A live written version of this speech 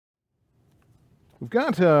We've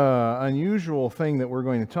got an unusual thing that we're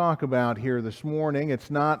going to talk about here this morning.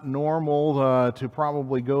 It's not normal to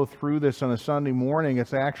probably go through this on a Sunday morning.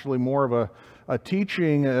 It's actually more of a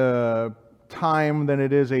teaching time than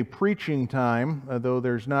it is a preaching time, though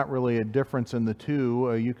there's not really a difference in the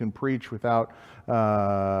two. You can preach without,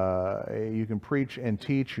 you can preach and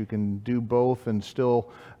teach. You can do both and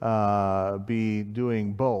still be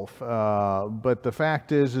doing both. But the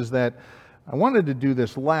fact is that I wanted to do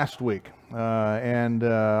this last week, and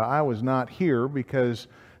I was not here because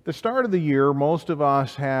the start of the year, most of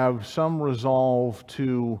us have some resolve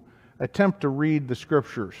to attempt to read the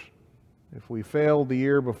Scriptures. If we failed the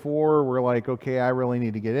year before, we're like, okay, I really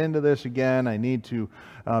need to get into this again. I need to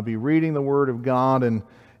be reading the Word of God.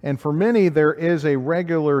 And for many, there is a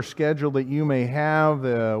regular schedule that you may have,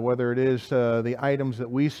 whether it is the items that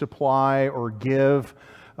we supply or give,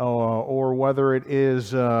 or whether it is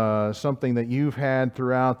something that you've had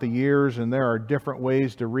throughout the years, and there are different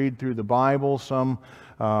ways to read through the Bible. Some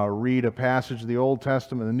read a passage of the Old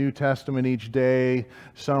Testament, the New Testament each day.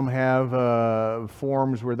 Some have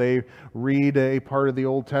forms where they read a part of the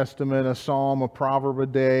Old Testament, a psalm, a proverb a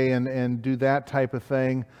day, and do that type of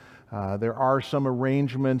thing. There are some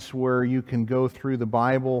arrangements where you can go through the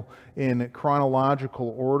Bible in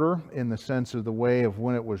chronological order, in the sense of the way of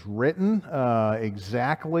when it was written,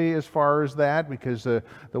 exactly as far as that, because the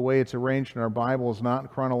way it's arranged in our Bible is not in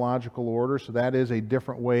chronological order, so that is a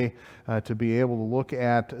different way to be able to look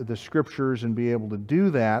at the Scriptures and be able to do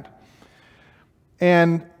that.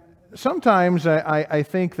 And sometimes I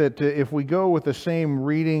think that if we go with the same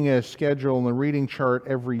reading schedule and the reading chart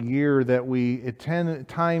every year, that we at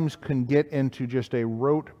times can get into just a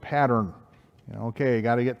rote pattern. You know, okay,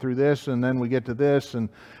 got to get through this, and then we get to this, and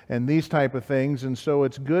these type of things. And so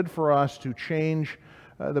it's good for us to change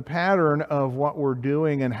the pattern of what we're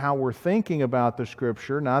doing and how we're thinking about the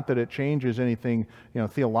Scripture. Not that it changes anything,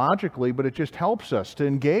 theologically, but it just helps us to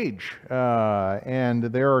engage. And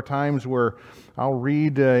there are times where I'll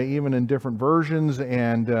read even in different versions,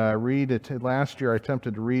 and read it. Last year I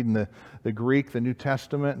attempted to read in the Greek, the New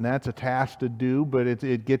Testament, and that's a task to do, but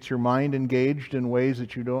it gets your mind engaged in ways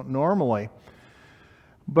that you don't normally.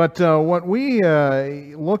 But what we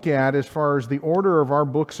look at as far as the order of our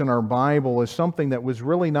books in our Bible is something that was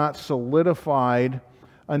really not solidified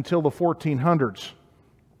until the 1400s,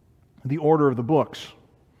 the order of the books.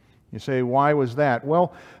 You say, why was that?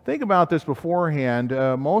 Well, think about this beforehand.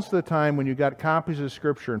 Most of the time when you got copies of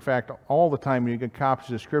Scripture, in fact, all the time when you get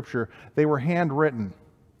copies of Scripture, they were handwritten.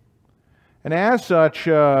 And as such,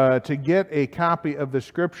 to get a copy of the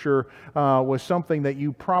Scripture was something that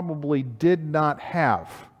you probably did not have.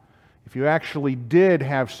 If you actually did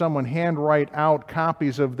have someone handwrite out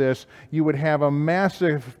copies of this, you would have a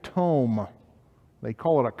massive tome. They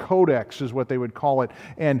call it a codex is what they would call it.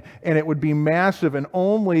 And it would be massive, and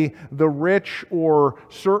only the rich or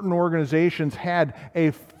certain organizations had a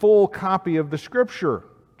full copy of the Scripture,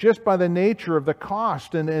 just by the nature of the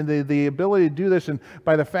cost and the ability to do this, and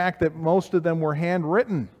by the fact that most of them were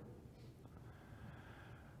handwritten.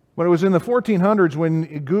 But it was in the 1400s when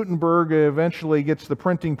Gutenberg eventually gets the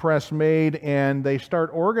printing press made, and they start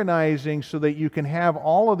organizing so that you can have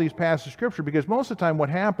all of these passages of Scripture. Because most of the time what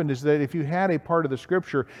happened is that if you had a part of the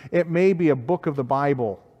Scripture, it may be a book of the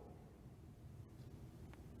Bible.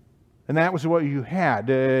 And that was what you had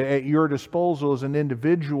at your disposal as an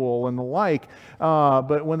individual and the like.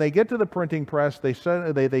 But when they get to the printing press,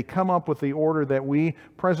 they come up with the order that we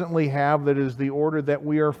presently have, that is the order that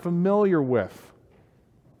we are familiar with.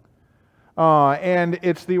 And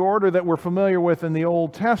it's the order that we're familiar with in the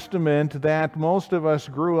Old Testament, that most of us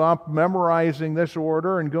grew up memorizing this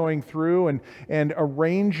order and going through and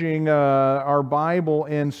arranging our Bible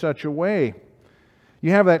in such a way. You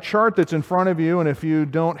have that chart that's in front of you, and if you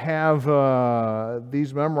don't have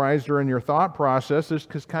these memorized or in your thought process, this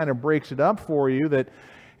just kind of breaks it up for you, that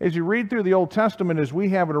as you read through the Old Testament, as we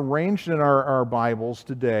have it arranged in our Bibles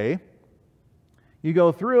today, you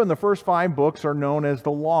go through, and the first 5 books are known as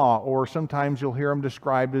the Law, or sometimes you'll hear them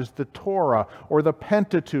described as the Torah, or the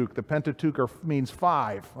Pentateuch. The Pentateuch means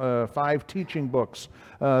 5 teaching books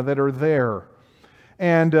that are there.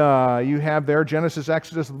 And you have there Genesis,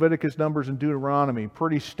 Exodus, Leviticus, Numbers, and Deuteronomy.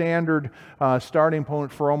 Pretty standard starting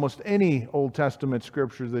point for almost any Old Testament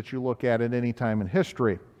scriptures that you look at any time in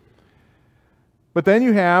history. But then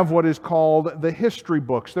you have what is called the history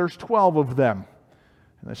books. There's 12 of them.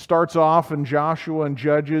 And it starts off in Joshua and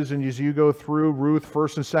Judges, and as you go through Ruth,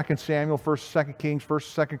 1st and 2nd Samuel, 1st and 2nd Kings,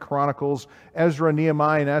 1st and 2nd Chronicles, Ezra,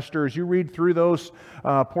 Nehemiah, and Esther, as you read through those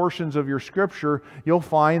portions of your Scripture, you'll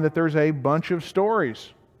find that there's a bunch of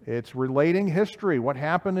stories. It's relating history, what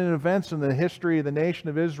happened in events in the history of the nation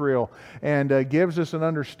of Israel, and gives us an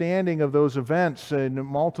understanding of those events in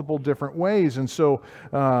multiple different ways. And so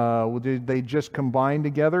they just combine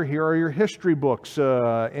together. Here are your history books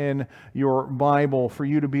in your Bible for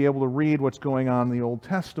you to be able to read what's going on in the Old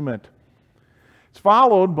Testament. It's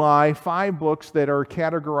followed by 5 books that are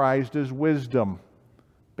categorized as wisdom.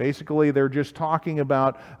 Basically, they're just talking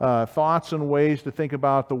about thoughts and ways to think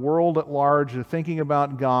about the world at large, thinking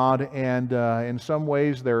about God, and in some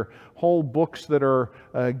ways they're whole books that are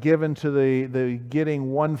given to the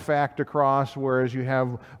getting one fact across, whereas you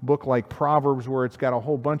have a book like Proverbs where it's got a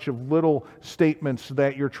whole bunch of little statements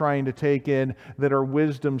that you're trying to take in that are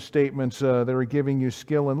wisdom statements that are giving you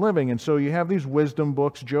skill in living. And so you have these wisdom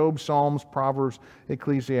books: Job, Psalms, Proverbs,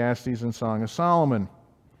 Ecclesiastes, and Song of Solomon.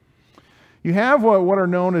 You have what are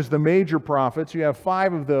known as the major prophets. You have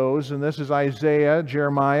 5 of those, and this is Isaiah,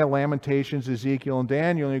 Jeremiah, Lamentations, Ezekiel, and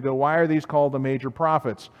Daniel. And you go, why are these called the major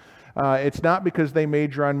prophets? It's not because they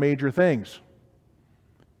major on major things.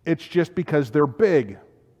 It's just because they're big.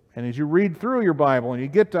 And as you read through your Bible and you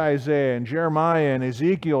get to Isaiah and Jeremiah and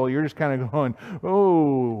Ezekiel, you're just kind of going,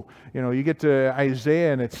 oh, you get to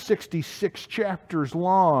Isaiah and it's 66 chapters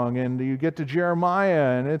long, and you get to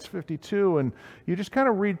Jeremiah and it's 52, and you just kind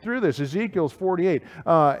of read through this. Ezekiel's 48.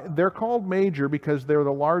 They're called major because they're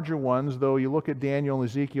the larger ones, though you look at Daniel and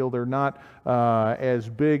Ezekiel, they're not as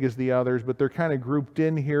big as the others, but they're kind of grouped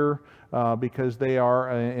in here because they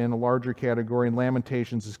are in a larger category. And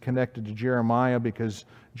Lamentations is connected to Jeremiah because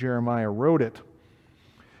Jeremiah wrote it.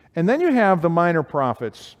 And then you have the minor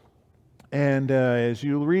prophets. And as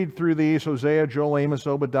you read through these, Hosea, Joel, Amos,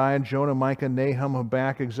 Obadiah, Jonah, Micah, Nahum,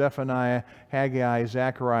 Habakkuk, Zephaniah, Haggai,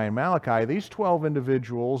 Zechariah, and Malachi, these 12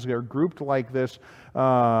 individuals are grouped like this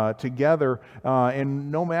together. And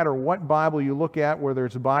no matter what Bible you look at, whether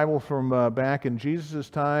it's a Bible from back in Jesus'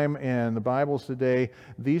 time and the Bibles today,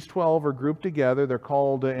 these 12 are grouped together. They're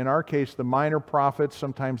called, in our case, the minor prophets.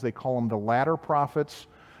 Sometimes they call them the latter prophets.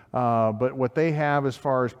 But what they have as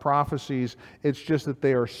far as prophecies, it's just that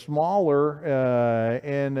they are smaller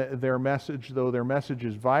in their message, though their message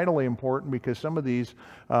is vitally important, because some of these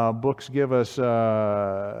books give us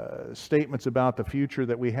statements about the future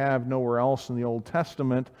that we have nowhere else in the Old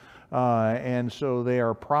Testament. And so they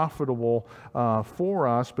are profitable for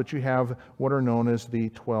us, but you have what are known as the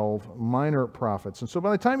 12 minor prophets. And so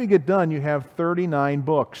by the time you get done, you have 39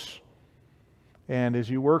 books. And as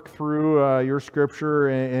you work through your scripture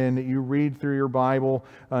and you read through your Bible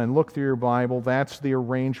and look through your Bible, that's the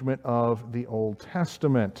arrangement of the Old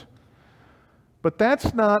Testament. But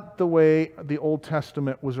that's not the way the Old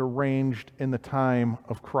Testament was arranged in the time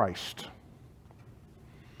of Christ.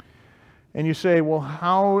 And you say, well,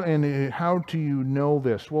 how do you know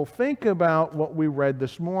this? Well, think about what we read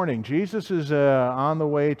this morning. Jesus is on the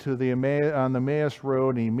way to on the Emmaus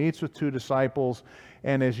Road, and he meets with 2 disciples.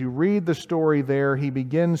 And as you read the story there, he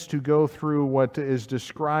begins to go through what is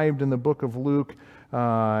described in the book of Luke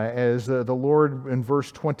as the Lord, in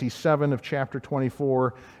verse 27 of chapter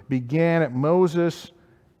 24, began at Moses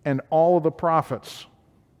and all of the prophets.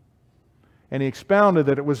 And he expounded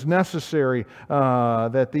that it was necessary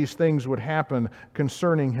that these things would happen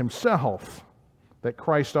concerning himself, that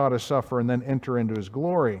Christ ought to suffer and then enter into his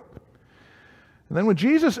glory. And then when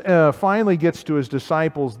Jesus finally gets to his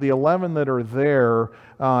disciples, the 11 that are there,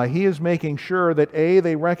 he is making sure that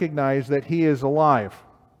they recognize that he is alive.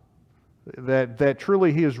 That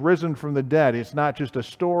truly he is risen from the dead. It's not just a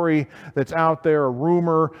story that's out there, a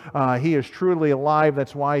rumor. He is truly alive.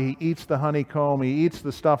 That's why he eats the honeycomb. He eats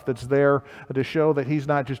the stuff that's there to show that he's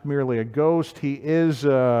not just merely a ghost. He is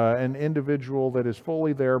an individual that is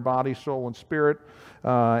fully there, body, soul, and spirit,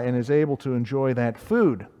 and is able to enjoy that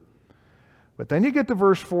food. But then you get to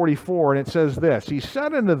verse 44, and it says this: He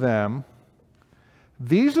said unto them,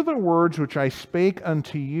 These are the words which I spake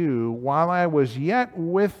unto you while I was yet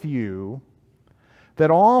with you,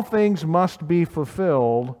 that all things must be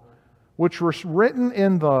fulfilled, which were written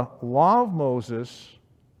in the law of Moses,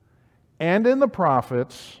 and in the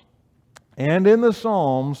prophets, and in the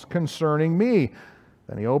Psalms concerning me.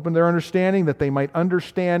 Then he opened their understanding that they might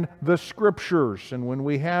understand the Scriptures. And when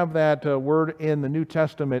we have that word in the New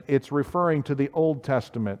Testament, it's referring to the Old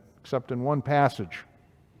Testament, except in one passage.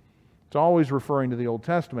 It's always referring to the Old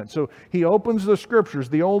Testament. So he opens the Scriptures,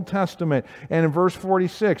 the Old Testament, and in verse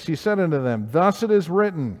 46, he said unto them, Thus it is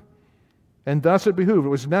written, And thus it behooved, it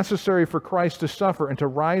was necessary for Christ to suffer and to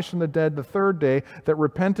rise from the dead the third day, that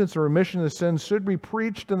repentance and remission of sins should be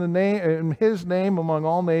preached in His name among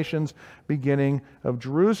all nations, beginning of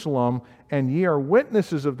Jerusalem. And ye are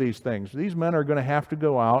witnesses of these things. These men are going to have to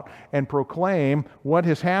go out and proclaim what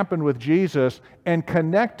has happened with Jesus and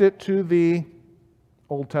connect it to the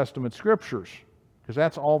Old Testament Scriptures, because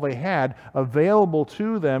that's all they had available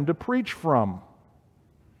to them to preach from.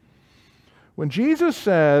 When Jesus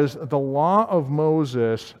says the law of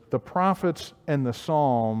Moses, the prophets, and the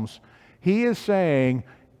Psalms, He is saying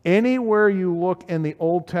anywhere you look in the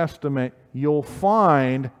Old Testament, you'll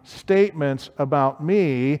find statements about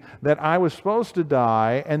me, that I was supposed to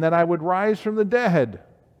die and that I would rise from the dead.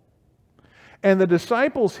 And the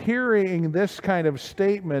disciples, hearing this kind of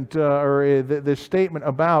statement, this statement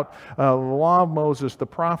about the law of Moses, the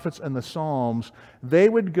prophets, and the Psalms, they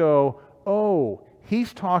would go, oh,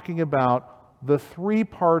 He's talking about the three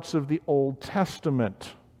parts of the Old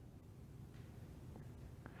Testament.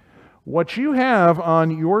 What you have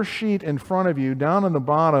on your sheet in front of you, down on the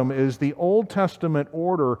bottom, is the Old Testament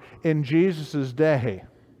order in Jesus' day.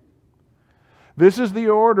 This is the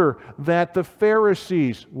order that the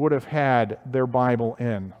Pharisees would have had their Bible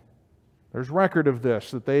in. There's record of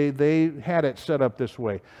this, that they had it set up this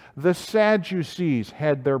way. The Sadducees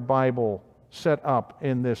had their Bible set up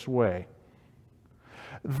in this way.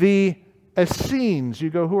 The Essenes, you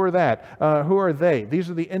go, who are that? Who are they? These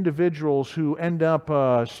are the individuals who end up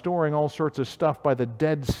storing all sorts of stuff by the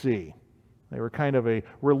Dead Sea. They were kind of a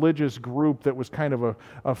religious group that was kind of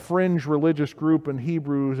a fringe religious group in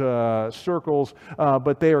Hebrew circles,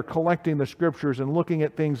 but they are collecting the Scriptures and looking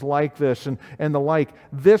at things like this and the like.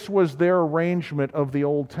 This was their arrangement of the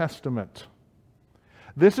Old Testament.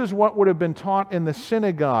 This is what would have been taught in the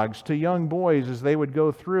synagogues to young boys as they would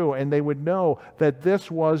go through, and they would know that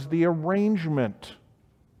this was the arrangement.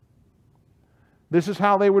 This is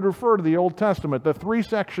how they would refer to the Old Testament, the three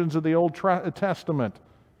sections of the Old Testament.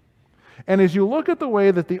 And as you look at the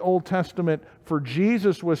way that the Old Testament for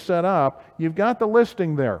Jesus was set up, you've got the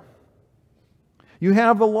listing there. You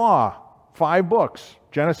have the law, 5 books.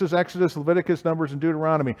 Genesis, Exodus, Leviticus, Numbers, and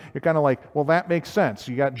Deuteronomy. You're kind of like, well, that makes sense.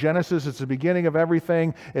 You got Genesis, it's the beginning of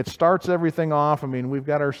everything. It starts everything off. I mean, we've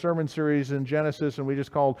got our sermon series in Genesis, and we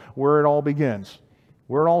just called Where It All Begins.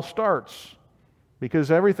 Where it all starts.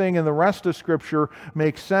 Because everything in the rest of Scripture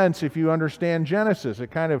makes sense if you understand Genesis.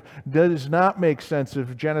 It kind of does not make sense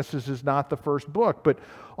if Genesis is not the first book. But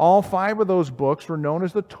all 5 of those books were known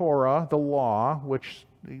as the Torah, the law, which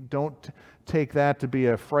don't take that to be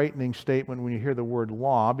a frightening statement when you hear the word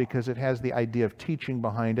law, because it has the idea of teaching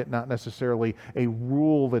behind it, not necessarily a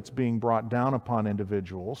rule that's being brought down upon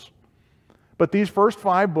individuals. But these first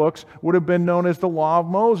 5 books would have been known as the Law of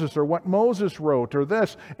Moses, or what Moses wrote, or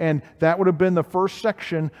this. And that would have been the first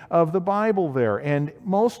section of the Bible there. And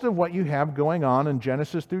most of what you have going on in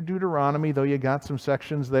Genesis through Deuteronomy, though you got some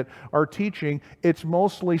sections that are teaching, it's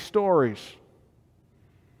mostly stories.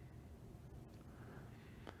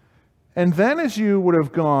 And then as you would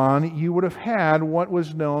have gone, you would have had what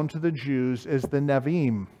was known to the Jews as the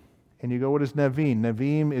Nevi'im. And you go, what is Nevi'im?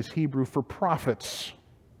 Nevi'im is Hebrew for prophets.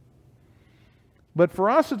 But for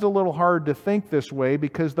us, it's a little hard to think this way,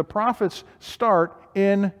 because the prophets start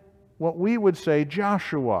in what we would say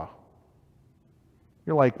Joshua.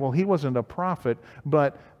 You're like, well, he wasn't a prophet,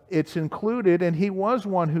 but it's included, and he was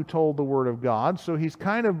one who told the Word of God, so he's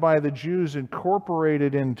kind of by the Jews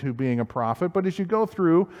incorporated into being a prophet. But as you go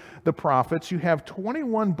through the prophets, you have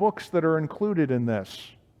 21 books that are included in this.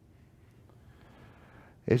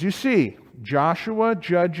 As you see, Joshua,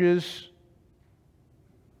 Judges,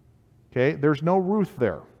 okay, there's no Ruth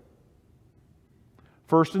there.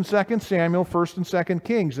 1st and 2nd Samuel, 1st and 2nd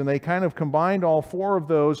Kings, and they kind of combined all 4 of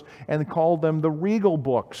those and called them the regal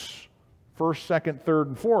books. 1st, 2nd, 3rd,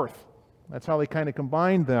 and 4th. That's how they kind of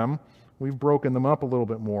combined them. We've broken them up a little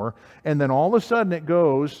bit more. And then all of a sudden it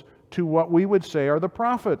goes to what we would say are the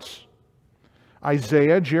prophets.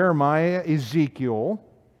 Isaiah, Jeremiah, Ezekiel.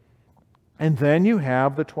 And then you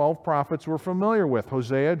have the 12 prophets we're familiar with.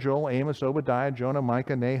 Hosea, Joel, Amos, Obadiah, Jonah,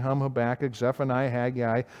 Micah, Nahum, Habakkuk, Zephaniah,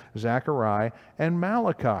 Haggai, Zechariah, and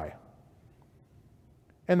Malachi.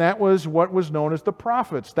 And that was what was known as the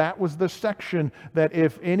prophets. That was the section that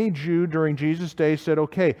if any Jew during Jesus' day said,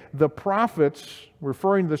 okay, the prophets,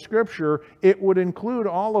 referring to the Scripture, it would include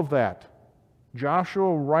all of that.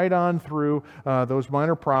 Joshua right on through those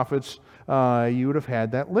minor prophets, you would have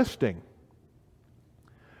had that listing.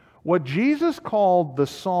 What Jesus called the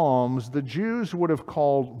Psalms, the Jews would have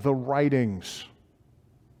called the writings.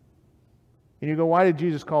 And you go, why did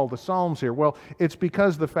Jesus call the Psalms here? Well, it's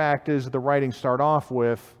because the fact is the writings start off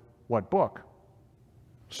with what book?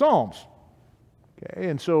 Psalms. Okay,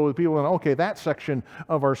 and so people go, okay, that section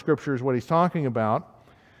of our Scripture is what he's talking about.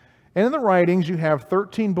 And in the writings, you have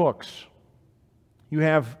 13 books. You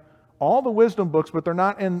have all the wisdom books, but they're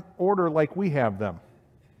not in order like we have them.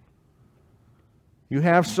 You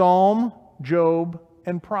have Psalm, Job,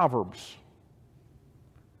 and Proverbs.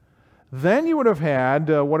 Then you would have had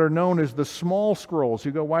what are known as the small scrolls.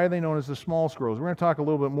 You go, why are they known as the small scrolls? We're going to talk a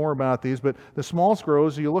little bit more about these, but the small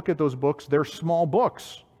scrolls, you look at those books, they're small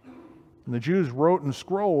books. And the Jews wrote in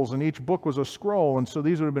scrolls, and each book was a scroll, and so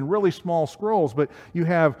these would have been really small scrolls. But you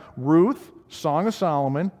have Ruth, Song of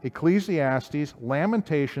Solomon, Ecclesiastes,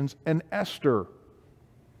 Lamentations, and Esther.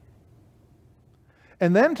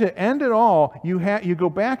 And then to end it all, you go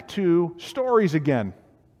back to stories again.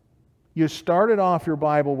 You started off your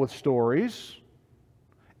Bible with stories,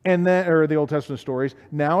 and then, or the Old Testament stories.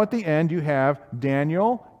 Now at the end, you have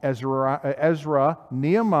Daniel, Ezra,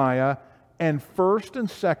 Nehemiah, and 1st and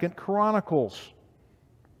 2nd Chronicles.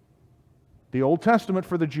 The Old Testament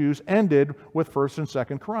for the Jews ended with 1st and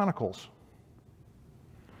 2nd Chronicles.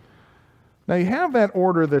 Now you have that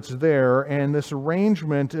order that's there, and this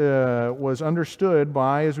arrangement was understood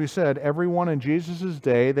by, as we said, everyone in Jesus'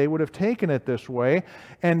 day. They would have taken it this way,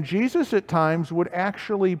 and Jesus at times would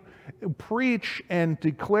actually preach and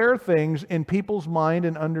declare things in people's mind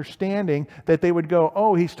and understanding that they would go,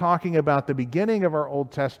 oh, he's talking about the beginning of our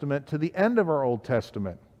Old Testament to the end of our Old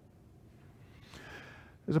Testament.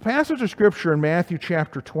 There's a passage of Scripture in Matthew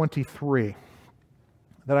chapter 23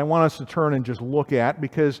 that I want us to turn and just look at,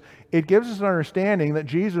 because it gives us an understanding that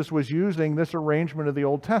Jesus was using this arrangement of the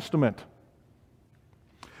Old Testament.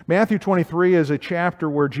 Matthew 23 is a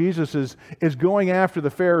chapter where Jesus is going after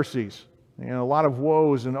the Pharisees. You know, a lot of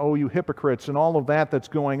woes and oh, you hypocrites and all of that's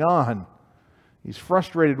going on. He's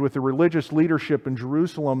frustrated with the religious leadership in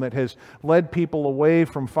Jerusalem that has led people away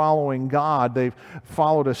from following God. They've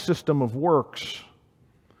followed a system of works.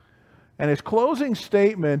 And his closing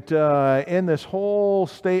statement in this whole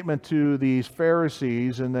statement to these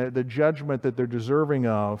Pharisees and the judgment that they're deserving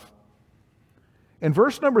of, in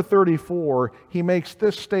verse number 34, he makes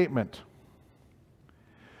this statement.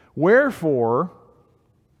 Wherefore,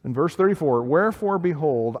 in verse 34, wherefore,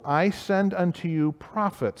 behold, I send unto you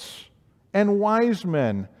prophets and wise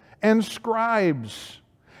men and scribes,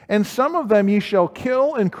 and some of them ye shall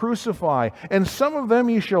kill and crucify, and some of them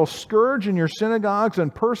ye shall scourge in your synagogues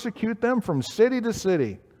and persecute them from city to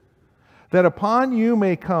city, that upon you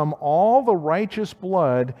may come all the righteous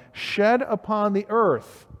blood shed upon the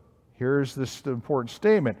earth. Here's this important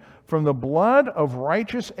statement. From the blood of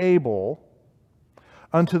righteous Abel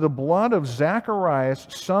unto the blood of Zacharias,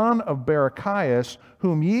 son of Barachias,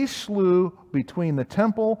 whom ye slew between the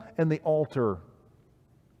temple and the altar.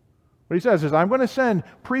 What he says is, I'm going to send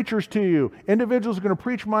preachers to you. Individuals are going to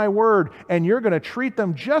preach my word, and you're going to treat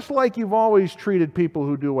them just like you've always treated people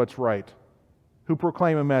who do what's right, who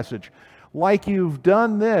proclaim a message. Like you've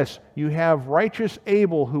done this, you have righteous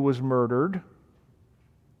Abel who was murdered,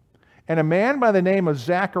 and a man by the name of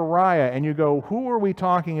Zechariah, and you go, who are we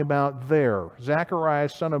talking about there?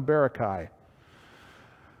 Zacharias, son of Barachiah.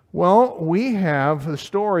 Well, we have the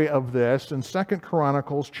story of this in 2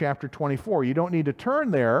 Chronicles chapter 24. You don't need to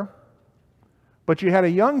turn there, but you had a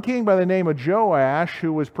young king by the name of Joash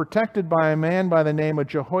who was protected by a man by the name of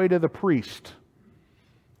Jehoiada the priest.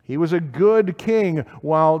 He was a good king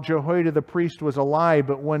while Jehoiada the priest was alive,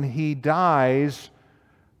 but when he dies,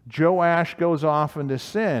 Joash goes off into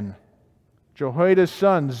sin. Jehoiada's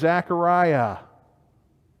son, Zechariah,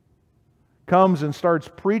 comes and starts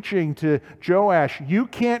preaching to Joash, you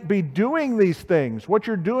can't be doing these things. What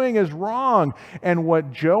you're doing is wrong. And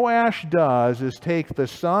what Joash does is take the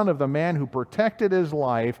son of the man who protected his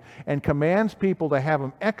life and commands people to have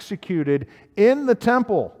him executed in the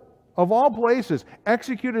temple. Of all places,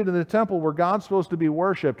 executed in the temple where God's supposed to be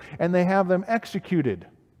worshipped, and they have them executed,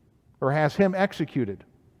 or has him executed.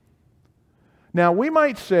 Now, we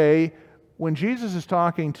might say, when Jesus is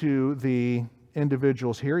talking to the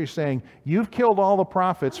individuals here, he's saying, you've killed all the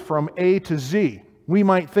prophets from A to Z. We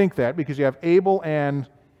might think that because you have Abel and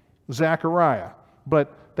Zechariah.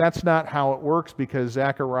 But that's not how it works, because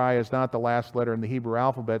Zechariah is not the last letter in the Hebrew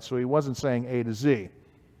alphabet, so he wasn't saying A to Z.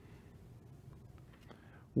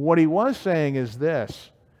 What he was saying is this,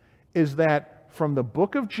 is that from the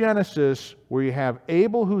book of Genesis, where you have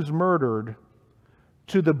Abel who's murdered,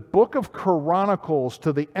 to the book of Chronicles,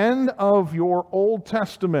 to the end of your Old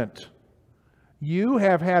Testament, You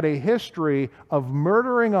have had a history of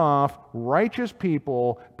murdering off righteous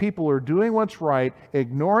people. People are doing what's right,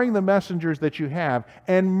 ignoring the messengers that you have,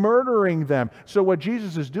 and murdering them. So what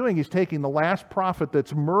Jesus is doing, he's taking the last prophet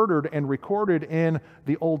that's murdered and recorded in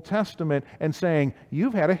the Old Testament and saying,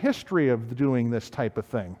 you've had a history of doing this type of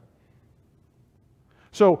thing.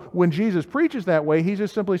 So when Jesus preaches that way, he's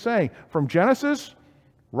just simply saying, from Genesis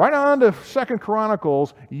right on to 2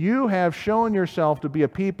 Chronicles, you have shown yourself to be a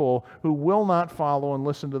people who will not follow and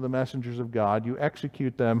listen to the messengers of God. You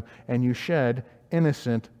execute them and you shed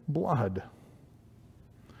innocent blood.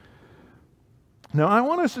 Now, I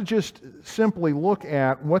want us to just simply look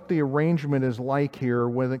at what the arrangement is like here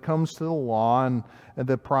when it comes to the law and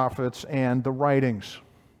the prophets and the writings.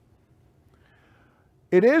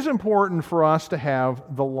 It is important for us to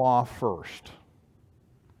have the law first.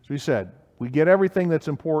 As we said, we get everything that's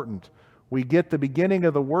important. We get the beginning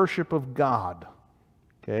of the worship of God.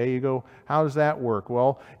 Okay, you go, how does that work?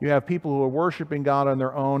 Well, you have people who are worshiping God on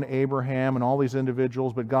their own, Abraham and all these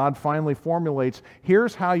individuals, but God finally formulates,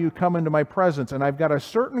 here's how you come into my presence, and I've got a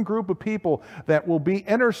certain group of people that will be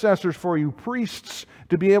intercessors for you, priests,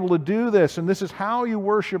 to be able to do this, and this is how you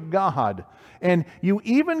worship God. And you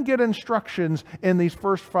even get instructions in these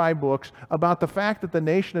first 5 books about the fact that the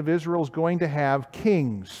nation of Israel is going to have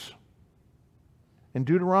kings. In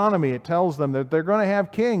Deuteronomy, it tells them that they're going to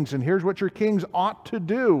have kings, and here's what your kings ought to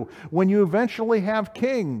do when you eventually have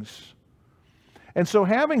kings. And so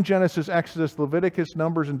having Genesis, Exodus, Leviticus,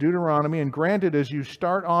 Numbers, and Deuteronomy, and granted, as you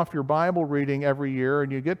start off your Bible reading every year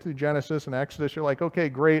and you get to Genesis and Exodus, you're like, okay,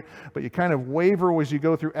 great, but you kind of waver as you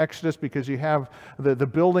go through Exodus because you have the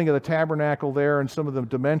building of the tabernacle there and some of the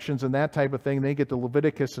dimensions and that type of thing. Then you get to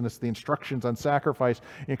Leviticus and it's the instructions on sacrifice.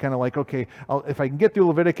 And you're kind of like, okay, if I can get through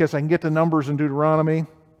Leviticus, I can get to Numbers and Deuteronomy.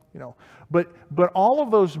 But all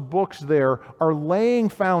of those books there are laying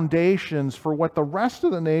foundations for what the rest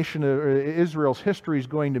of the nation of Israel's history is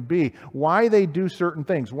going to be. Why they do certain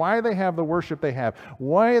things. Why they have the worship they have.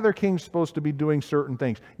 Why are their kings supposed to be doing certain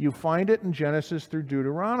things. You find it in Genesis through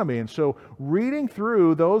Deuteronomy. And so reading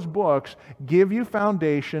through those books give you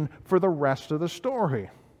foundation for the rest of the story.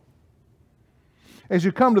 As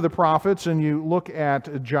you come to the prophets and you look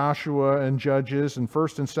at Joshua and Judges and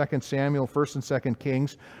 1st and 2nd Samuel, 1st and 2nd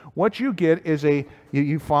Kings, what you get is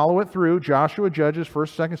you follow it through, Joshua, Judges,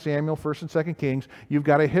 1st, 2nd Samuel, 1st and 2nd Kings. You've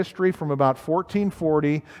got a history from about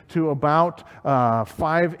 1440 to about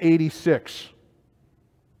 586.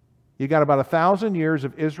 You got about 1,000 years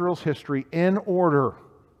of Israel's history in order.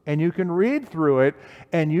 And you can read through it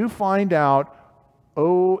and you find out,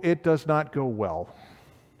 oh, it does not go well.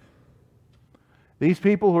 These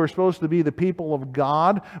people who are supposed to be the people of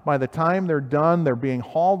God, by the time they're done, they're being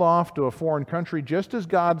hauled off to a foreign country, just as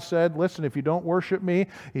God said, listen, if you don't worship me,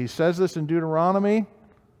 he says this in Deuteronomy,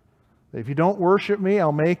 if you don't worship me,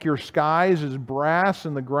 I'll make your skies as brass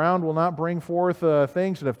and the ground will not bring forth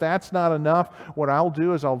things. And if that's not enough, what I'll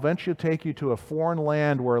do is I'll eventually take you to a foreign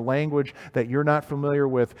land where a language that you're not familiar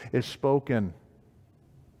with is spoken.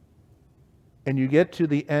 And you get to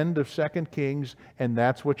the end of 2 Kings, and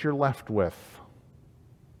that's what you're left with.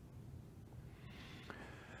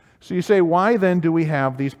 So you say, why then do we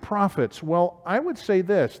have these prophets? Well, I would say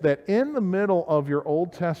this, that in the middle of your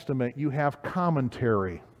Old Testament, you have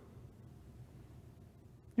commentary.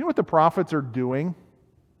 You know what the prophets are doing?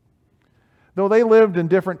 Though they lived in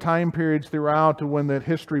different time periods throughout to when the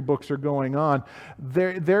history books are going on,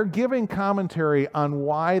 they're giving commentary on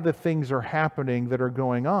why the things are happening that are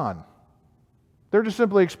going on. They're just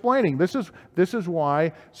simply explaining, this is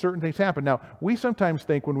why certain things happen. Now, we sometimes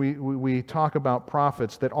think when we talk about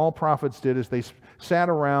prophets that all prophets did is they sat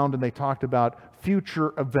around and they talked about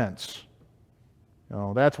future events.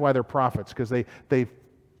 That's why they're prophets, because they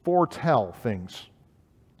foretell things.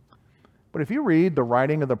 But if you read the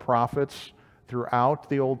writing of the prophets throughout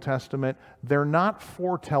the Old Testament, they're not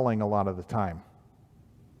foretelling a lot of the time.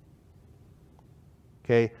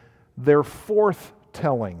 Okay? They're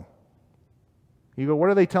forthtelling. You go, what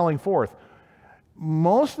are they telling forth?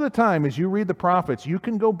 Most of the time, as you read the prophets, you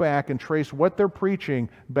can go back and trace what they're preaching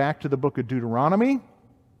back to the book of Deuteronomy,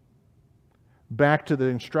 back to the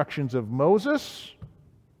instructions of Moses,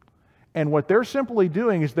 and what they're simply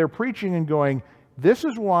doing is they're preaching and going, this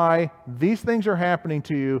is why these things are happening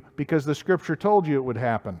to you because the Scripture told you it would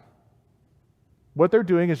happen. What they're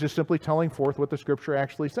doing is just simply telling forth what the Scripture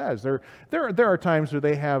actually says. There are times where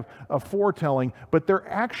they have a foretelling, but they're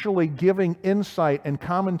actually giving insight and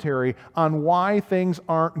commentary on why things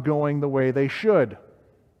aren't going the way they should.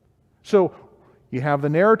 So you have the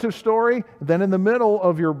narrative story, then in the middle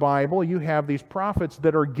of your Bible, you have these prophets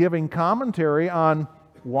that are giving commentary on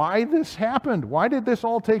why this happened. Why did this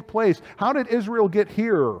all take place? How did Israel get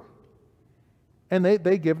here? And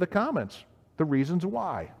they give the comments, the reasons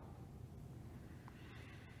why.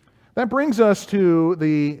 That brings us to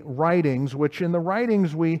the writings, which in the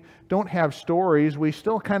writings we don't have stories. We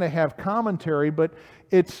still kind of have commentary, but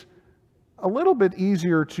it's a little bit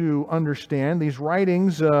easier to understand. These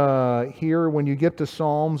writings here, when you get to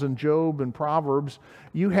Psalms and Job and Proverbs,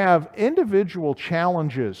 you have individual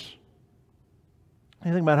challenges.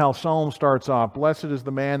 You think about how Psalm starts off, "Blessed is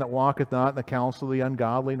the man that walketh not in the counsel of the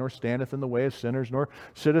ungodly, nor standeth in the way of sinners, nor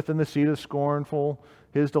sitteth in the seat of the scornful.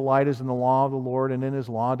 His delight is in the law of the Lord, and in His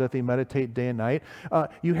law doth he meditate day and night."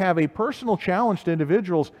 You have a personal challenge to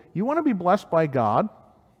individuals. You want to be blessed by God?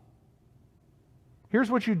 Here's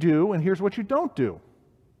what you do, and here's what you don't do.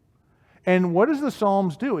 And what does the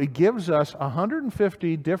Psalms do? It gives us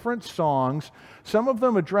 150 different songs, some of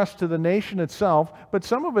them addressed to the nation itself, but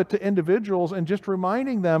some of it to individuals, and just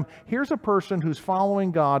reminding them, here's a person who's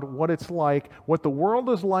following God, what it's like, what the world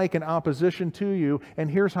is like in opposition to you,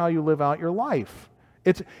 and here's how you live out your life.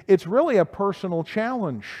 It's really a personal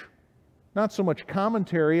challenge. Not so much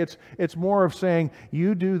commentary, it's more of saying,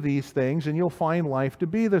 you do these things and you'll find life to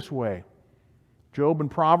be this way. Job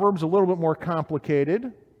and Proverbs, a little bit more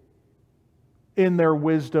complicated in their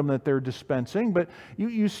wisdom that they're dispensing, but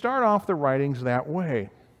you start off the writings that way.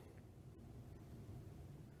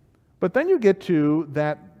 But then you get to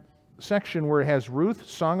that section where it has Ruth,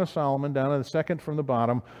 Song of Solomon, down to the second from the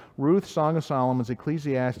bottom, Ruth, Song of Solomon,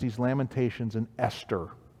 Ecclesiastes, Lamentations, and Esther.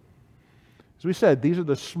 As we said, these are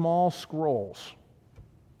the small scrolls.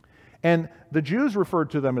 And the Jews referred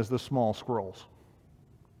to them as the small scrolls.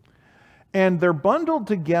 And they're bundled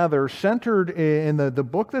together, centered in the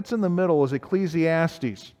book that's in the middle is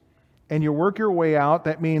Ecclesiastes. And you work your way out.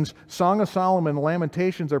 That means Song of Solomon and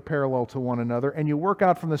Lamentations are parallel to one another. And you work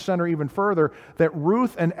out from the center even further that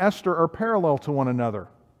Ruth and Esther are parallel to one another.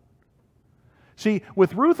 See,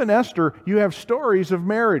 with Ruth and Esther, you have stories of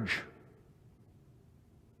marriage.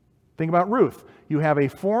 Think about Ruth. You have a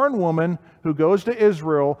foreign woman who goes to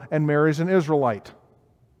Israel and marries an Israelite.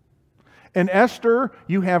 In Esther,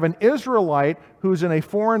 you have an Israelite who's in a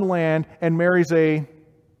foreign land and marries a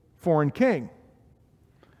foreign king.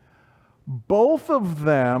 Both of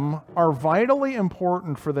them are vitally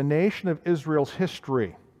important for the nation of Israel's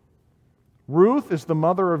history. Ruth is the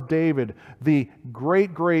mother of David, the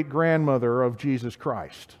great-great-grandmother of Jesus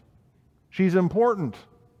Christ. She's important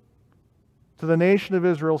to the nation of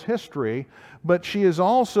Israel's history, but she is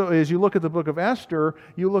also, as you look at the book of Esther,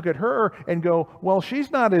 you look at her and go, well,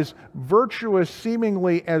 she's not as virtuous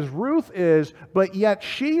seemingly as Ruth is, but yet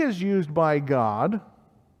she is used by God,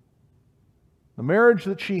 the marriage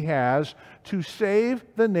that she has, to save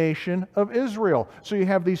the nation of Israel. So you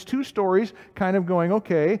have these two stories kind of going,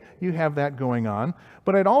 okay, you have that going on.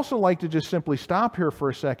 But I'd also like to just simply stop here for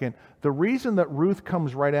a second. The reason that Ruth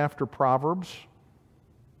comes right after Proverbs,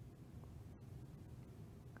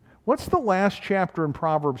 what's the last chapter in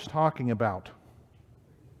Proverbs talking about?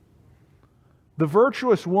 The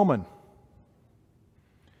virtuous woman.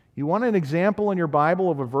 You want an example in your Bible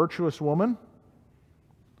of a virtuous woman?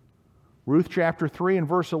 Ruth chapter 3 and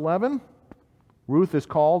verse 11. Ruth is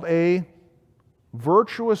called a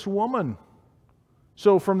virtuous woman.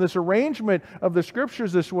 So from this arrangement of the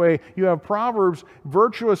Scriptures this way, you have Proverbs,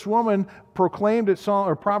 virtuous woman, proclaimed at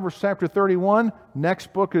Proverbs chapter 31.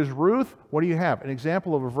 Next book is Ruth. What do you have? An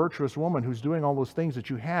example of a virtuous woman who's doing all those things that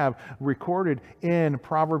you have recorded in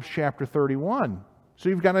Proverbs chapter 31. So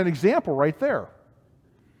you've got an example right there.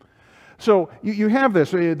 So you have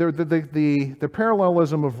this, the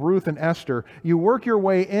parallelism of Ruth and Esther. You work your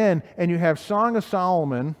way in, and you have Song of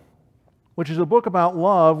Solomon, which is a book about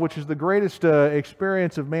love, which is the greatest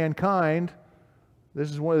experience of mankind.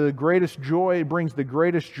 This is one of the greatest joy, it brings the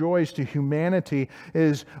greatest joys to humanity,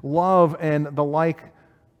 is love and the like.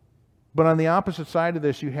 But on the opposite side of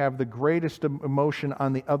this, you have the greatest emotion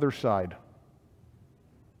on the other side.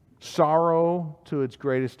 Sorrow to its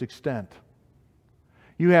greatest extent.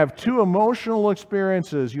 You have two emotional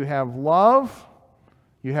experiences. You have love,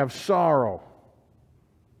 you have sorrow.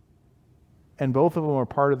 And both of them are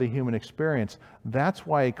part of the human experience. That's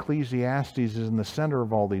why Ecclesiastes is in the center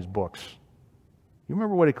of all these books. You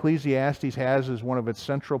remember what Ecclesiastes has as one of its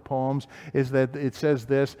central poems? Is that it says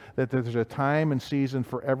this, that there's a time and season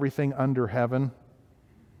for everything under heaven.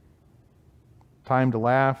 Time to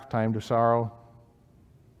laugh, time to sorrow.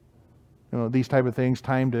 You know, these type of things,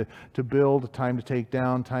 time to build, a time to take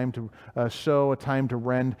down, time to sow, a time to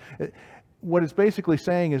rend. What it's basically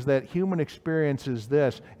saying is that human experience is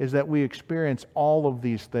this, is that we experience all of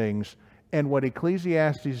these things. And what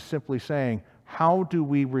Ecclesiastes is simply saying, how do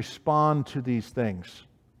we respond to these things?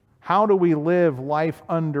 How do we live life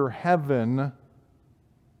under heaven,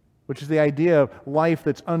 which is the idea of life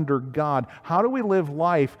that's under God? How do we live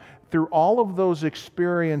life through all of those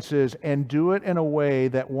experiences and do it in a way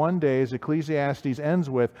that one day, as Ecclesiastes ends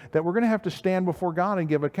with, that we're going to have to stand before God and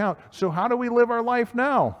give account? So how do we live our life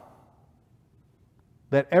now?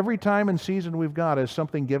 That every time and season we've got is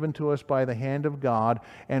something given to us by the hand of God,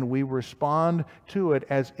 and we respond to it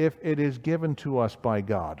as if it is given to us by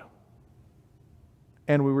God.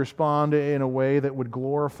 And we respond in a way that would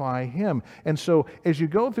glorify Him. And so, as you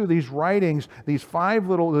go through these writings, these five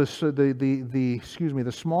little,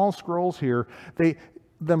 the small scrolls here, they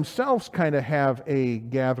themselves kind of have a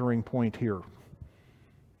gathering point here.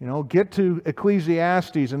 You know, get to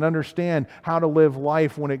Ecclesiastes and understand how to live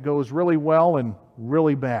life when it goes really well and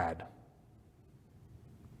really bad.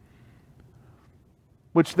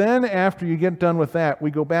 Which then, after you get done with that,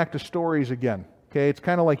 we go back to stories again. Okay, it's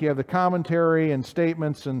kind of like you have the commentary and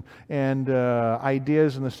statements and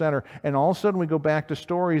ideas in the center, and all of a sudden we go back to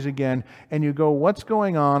stories again, and you go, what's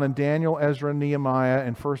going on in Daniel, Ezra, Nehemiah,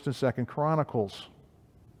 and 1st and 2nd Chronicles?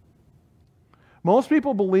 Most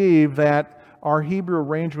people believe that our Hebrew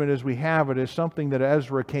arrangement as we have it is something that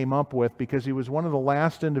Ezra came up with because he was one of the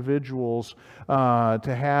last individuals to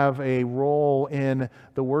have a role in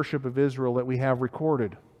the worship of Israel that we have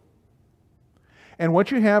recorded. And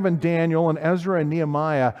what you have in Daniel and Ezra and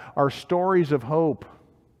Nehemiah are stories of hope.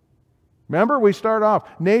 Remember, we start off,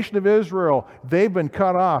 nation of Israel, they've been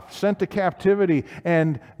cut off, sent to captivity,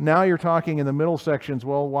 and now you're talking in the middle sections,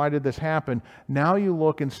 well, why did this happen? Now you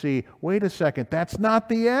look and see, wait a second, that's not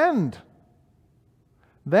the end.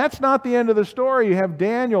 That's not the end of the story. You have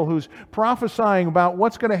Daniel who's prophesying about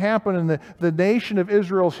what's going to happen in the nation of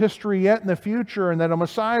Israel's history yet in the future, and that a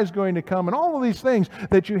Messiah is going to come, and all of these things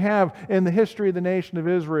that you have in the history of the nation of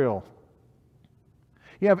Israel.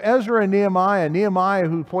 You have Ezra and Nehemiah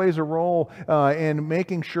who plays a role in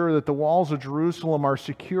making sure that the walls of Jerusalem are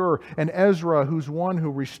secure, and Ezra who's one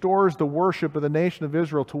who restores the worship of the nation of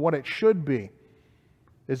Israel to what it should be.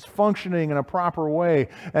 Is functioning in a proper way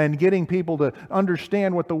and getting people to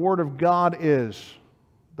understand what the Word of God is,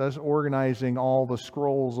 thus organizing all the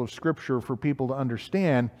scrolls of Scripture for people to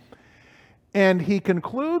understand. And he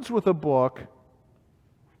concludes with a book,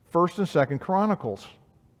 1st and 2nd Chronicles.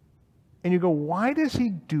 And you go, why does he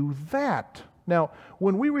do that? Now,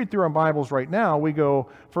 when we read through our Bibles right now, we go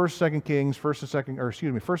 1st, 2nd Kings, 1st and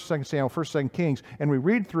 2nd Samuel, 1st, 2nd Kings, and we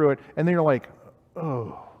read through it, and then you're like,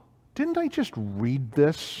 oh, didn't I just read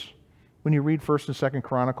this? When you read 1st and 2nd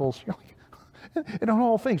Chronicles, you're like, and on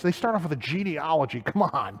all things, they start off with a genealogy. Come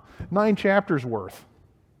on, 9 chapters worth.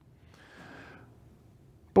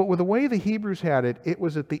 But with the way the Hebrews had it, it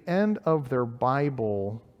was at the end of their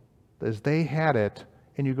Bible as they had it,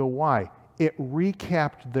 and you go, why? It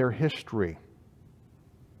recapped their history.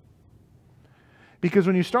 Because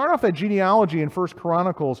when you start off that genealogy in 1st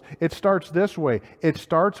Chronicles, it starts this way. It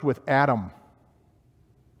starts with Adam.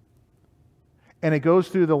 And it goes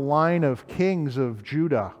through the line of kings of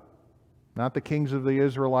Judah. Not the kings of the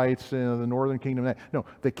Israelites in the northern kingdom. No,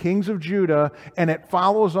 the kings of Judah. And it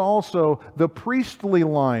follows also the priestly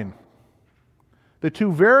line. The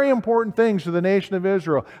two very important things to the nation of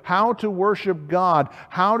Israel. How to worship God.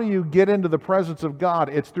 How do you get into the presence of God?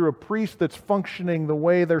 It's through a priest that's functioning the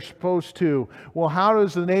way they're supposed to. Well, how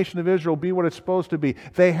does the nation of Israel be what it's supposed to be?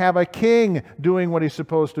 They have a king doing what he's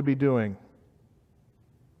supposed to be doing.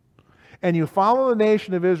 And you follow the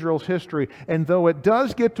nation of Israel's history, and though it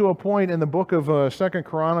does get to a point in the book of 2nd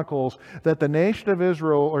Chronicles that the nation of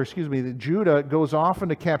Israel, Judah goes off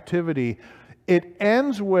into captivity, it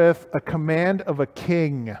ends with a command of a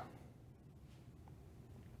king. A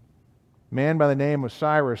man by the name of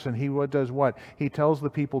Cyrus, and he does what? He tells the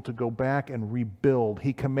people to go back and rebuild.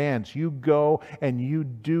 He commands, you go and you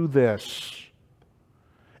do this.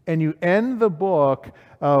 And you end the book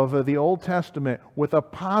of the Old Testament with a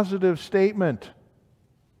positive statement.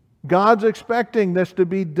 God's expecting this to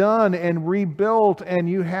be done and rebuilt, and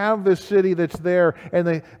you have this city that's there,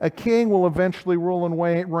 and a king will eventually rule and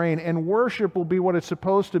reign, and worship will be what it's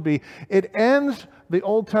supposed to be. It ends the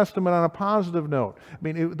Old Testament on a positive note. I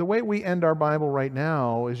mean, the way we end our Bible right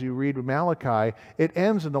now, as you read Malachi, it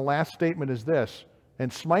ends, and the last statement is this,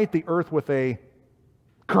 and smite the earth with a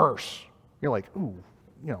curse. You're like, ooh,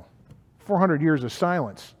 400 years of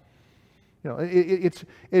silence.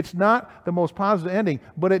 It's not the most positive ending,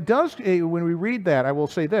 but it does, when we read that, I will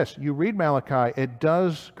say this, you read Malachi, it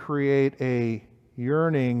does create a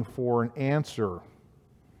yearning for an answer.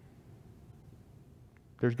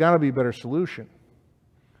 There's got to be a better solution.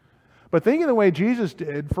 But thinking the way Jesus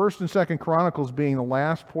did, 1st and 2nd Chronicles being the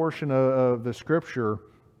last portion of the Scripture,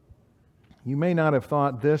 You may not have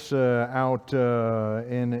thought this out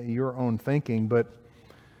in your own thinking, but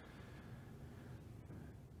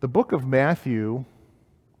the book of Matthew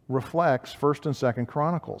reflects 1st and 2nd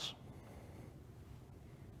Chronicles.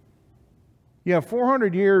 You have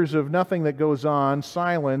 400 years of nothing that goes on,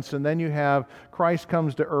 silence, and then you have Christ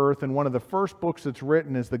comes to earth, and one of the first books that's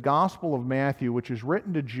written is the Gospel of Matthew, which is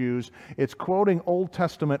written to Jews. It's quoting Old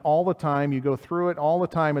Testament all the time. You go through it all the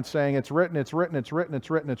time. It's saying it's written, it's written, it's written,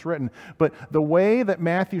 it's written, it's written. But the way that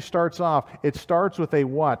Matthew starts off, it starts with a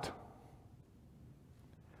what?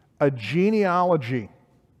 A genealogy.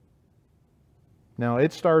 Now,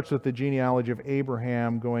 it starts with the genealogy of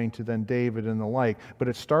Abraham going to then David and the like, but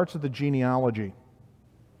it starts with the genealogy.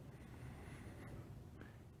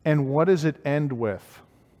 And what does it end with?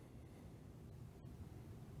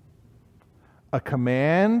 A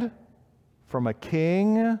command from a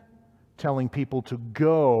king telling people to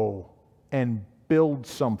go and build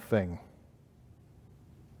something.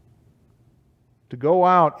 To go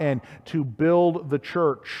out and to build the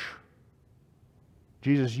church.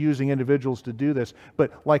 Jesus using individuals to do this.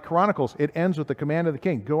 But like Chronicles, it ends with the command of the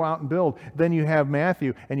king. Go out and build. Then you have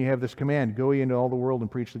Matthew, and you have this command. Go ye into all the world and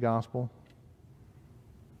preach the gospel.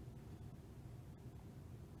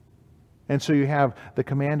 And so you have the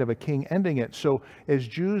command of a king ending it. So as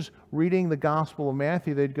Jews reading the Gospel of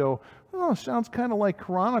Matthew, they'd go, oh, sounds kind of like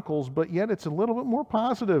Chronicles, but yet it's a little bit more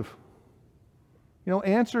positive. You know,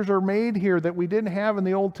 answers are made here that we didn't have in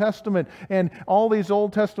the Old Testament. And all these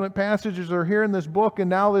Old Testament passages are here in this book. And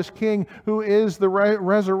now this king who is the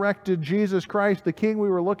resurrected Jesus Christ, the king we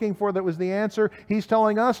were looking for that was the answer, he's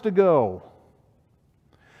telling us to go.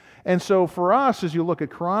 And so for us, as you look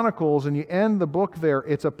at Chronicles and you end the book there,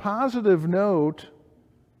 it's a positive note,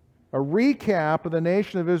 a recap of the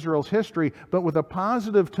nation of Israel's history, but with a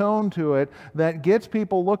positive tone to it that gets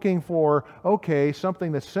people looking for, okay,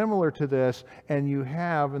 something that's similar to this. And you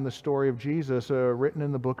have in the story of Jesus written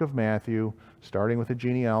in the book of Matthew, starting with a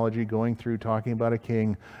genealogy, going through talking about a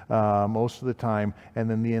king most of the time. And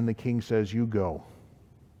then in the end, the king says, you go.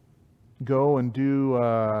 Go and do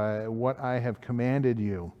what I have commanded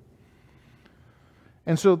you.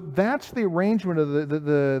 And so that's the arrangement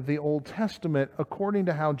of the Old Testament according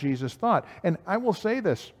to how Jesus thought. And I will say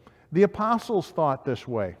this, the apostles thought this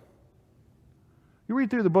way. You read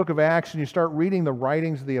through the book of Acts and you start reading the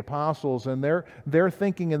writings of the apostles, and they're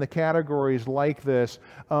thinking in the categories like this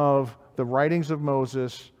of the writings of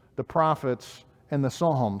Moses, the prophets, and the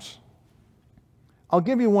Psalms. I'll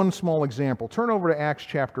give you one small example. Turn over to Acts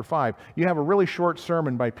chapter 5. You have a really short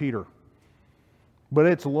sermon by Peter, but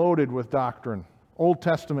it's loaded with doctrine. Old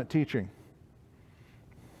Testament teaching.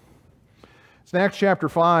 It's in Acts chapter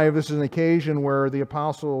 5. This is an occasion where the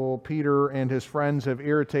Apostle Peter and his friends have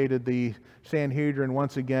irritated the Sanhedrin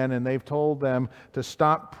once again, and they've told them to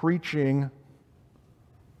stop preaching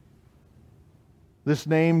this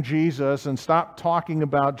name Jesus and stop talking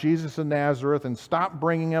about Jesus of Nazareth and stop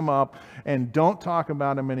bringing him up and don't talk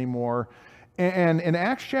about him anymore. And in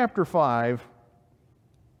Acts chapter 5,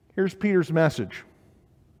 here's Peter's message.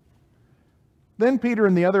 Then Peter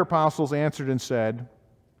and the other apostles answered and said,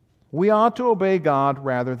 we ought to obey God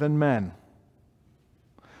rather than men.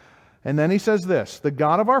 And then he says this, the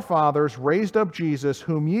God of our fathers raised up Jesus,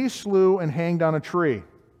 whom ye slew and hanged on a tree.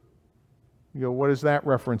 You go, what is that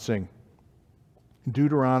referencing?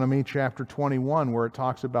 Deuteronomy chapter 21, where it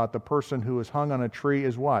talks about the person who is hung on a tree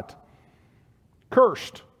is what?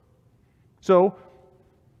 Cursed. So,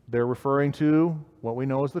 they're referring to what we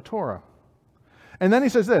know as the Torah. And then he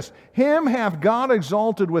says this, him hath God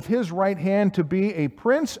exalted with his right hand to be a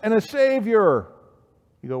prince and a savior.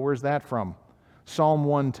 You go, where's that from? Psalm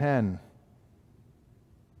 110.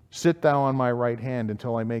 Sit thou on my right hand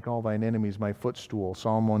until I make all thine enemies my footstool.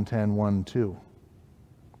 Psalm 110, 1, 2.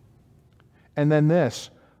 And then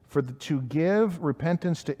this, to give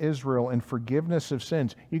repentance to Israel and forgiveness of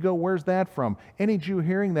sins. You go, where's that from? Any Jew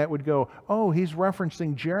hearing that would go, oh, he's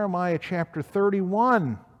referencing Jeremiah chapter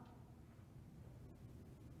 31.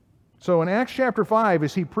 So in Acts chapter 5,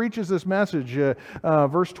 as he preaches this message,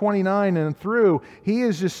 verse 29 and through, he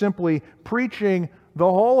is just simply preaching the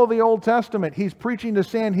whole of the Old Testament. He's preaching to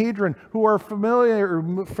Sanhedrin who are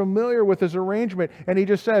familiar with his arrangement. And he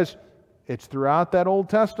just says, it's throughout that Old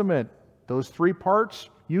Testament. Those three parts,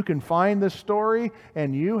 you can find this story,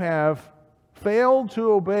 and you have failed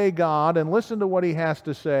to obey God and listen to what he has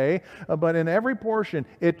to say. But in every portion,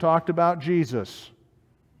 it talked about Jesus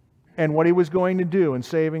and what he was going to do in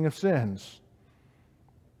saving of sins.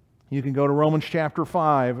 You can go to Romans chapter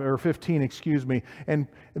 5, or 15, excuse me, and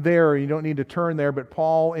there, you don't need to turn there, but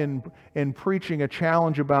Paul, in preaching a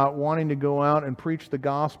challenge about wanting to go out and preach the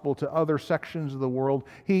gospel to other sections of the world,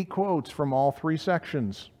 he quotes from all three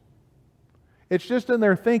sections. It's just in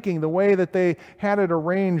their thinking, the way that they had it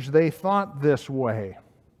arranged, they thought this way,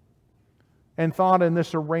 and thought in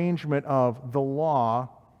this arrangement of the law,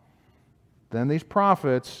 then these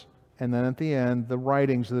prophets, and then at the end, the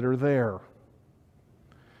writings that are there.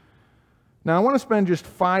 Now, I want to spend just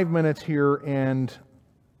 5 minutes here and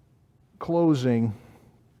closing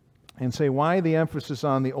and say why the emphasis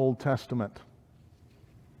on the Old Testament.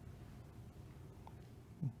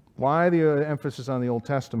 Why the emphasis on the Old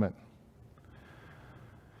Testament?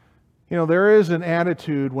 You know, there is an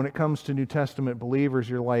attitude when it comes to New Testament believers,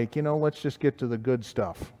 you're like, let's just get to the good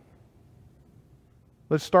stuff.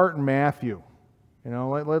 Let's start in Matthew.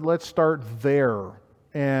 Let's start there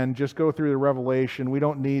and just go through the Revelation. We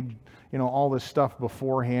don't need all this stuff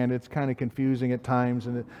beforehand. It's kind of confusing at times,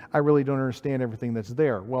 and I really don't understand everything that's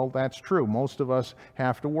there. Well, that's true. Most of us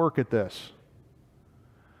have to work at this.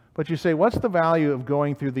 But you say, what's the value of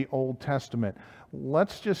going through the Old Testament?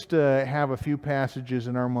 Let's just have a few passages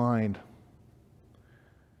in our mind.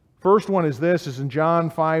 First one is this, is in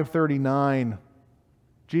John 5:39.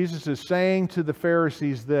 Jesus is saying to the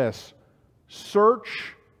Pharisees this,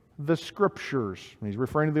 search the Scriptures. He's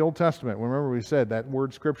referring to the Old Testament. Remember we said that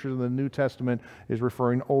word Scriptures in the New Testament is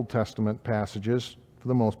referring to Old Testament passages for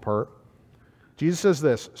the most part. Jesus says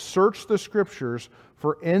this, search the Scriptures,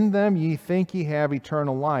 for in them ye think ye have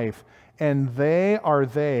eternal life, and they are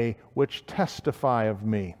they which testify of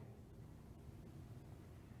me.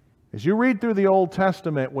 As you read through the Old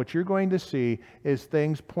Testament, what you're going to see is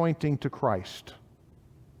things pointing to Christ.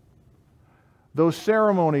 Those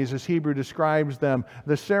ceremonies, as Hebrew describes them,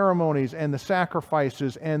 the ceremonies and the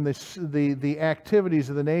sacrifices and the activities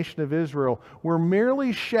of the nation of Israel were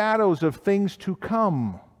merely shadows of things to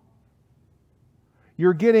come.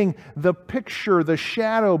 You're getting the picture, the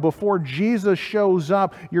shadow before Jesus shows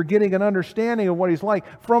up. You're getting an understanding of what He's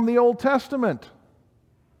like from the Old Testament.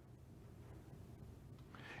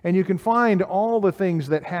 And you can find all the things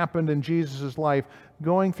that happened in Jesus' life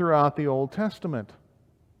going throughout the Old Testament.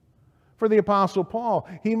 For the Apostle Paul,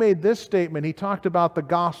 he made this statement. He talked about the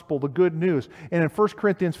gospel, the good news. And in 1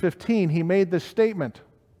 Corinthians 15, he made this statement.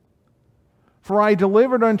 For I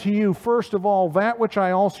delivered unto you first of all that which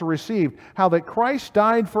I also received, how that Christ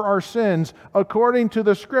died for our sins according to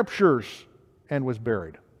the Scriptures and was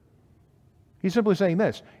buried. He's simply saying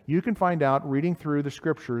this. You can find out, reading through the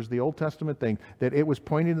Scriptures, the Old Testament thing, that it was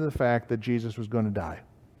pointing to the fact that Jesus was going to die.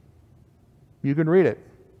 You can read it.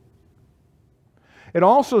 It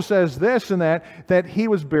also says this and that He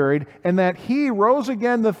was buried and that He rose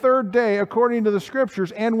again the third day according to the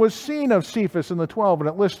Scriptures and was seen of Cephas and the 12. And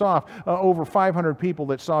it lists off over 500 people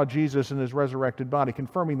that saw Jesus in His resurrected body,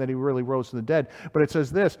 confirming that He really rose from the dead. But it says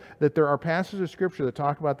this, that there are passages of Scripture that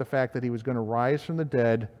talk about the fact that He was going to rise from the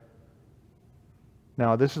dead.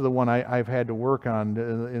 Now, this is the one I've had to work on.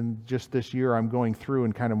 In just this year, I'm going through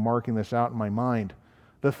and kind of marking this out in my mind.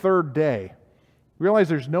 The third day. Realize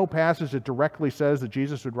there's no passage that directly says that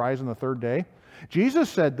Jesus would rise on the third day.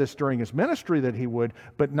 Jesus said this during His ministry that He would,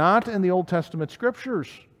 but not in the Old Testament Scriptures.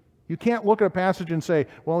 You can't look at a passage and say,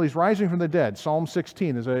 well, He's rising from the dead. Psalm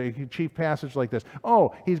 16 is a chief passage like this.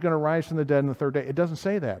 Oh, He's going to rise from the dead on the third day. It doesn't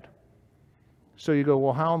say that. So you go,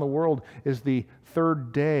 well, how in the world is the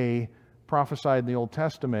third day prophesied in the Old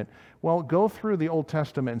Testament? Well, go through the Old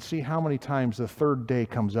Testament and see how many times the third day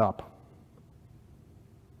comes up.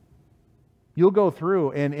 You'll go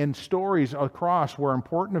through, and in stories across where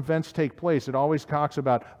important events take place, it always talks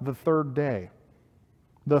about the third day.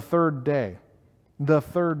 The third day. The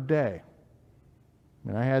third day.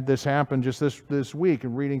 And I had this happen just this week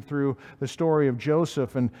in reading through the story of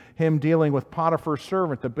Joseph and him dealing with Potiphar's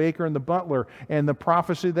servant, the baker and the butler, and the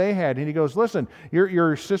prophecy they had. And he goes, listen,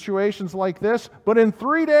 your situation's like this, but in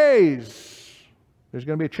 3 days, there's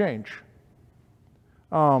going to be a change.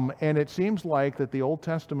 And it seems like that the Old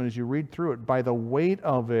Testament, as you read through it, by the weight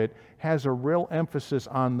of it, has a real emphasis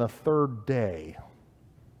on the third day.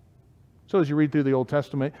 So as you read through the Old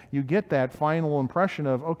Testament, you get that final impression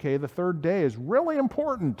of, okay, the third day is really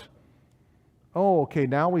important. Oh, okay,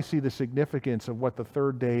 now we see the significance of what the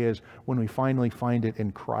third day is when we finally find it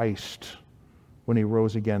in Christ, when He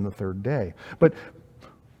rose again the third day. But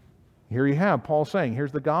here you have Paul saying,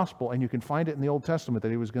 here's the gospel, and you can find it in the Old Testament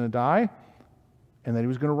that He was going to die, and that He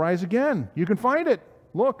was going to rise again. You can find it.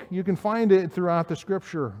 Look, you can find it throughout the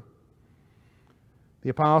Scripture. The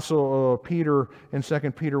Apostle Peter in 2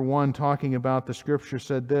 Peter 1, talking about the Scripture,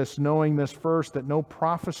 said this, knowing this first, that no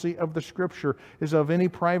prophecy of the Scripture is of any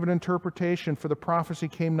private interpretation, for the prophecy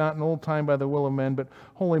came not in old time by the will of men, but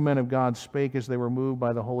holy men of God spake as they were moved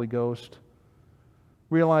by the Holy Ghost.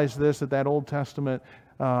 Realize this, that Old Testament,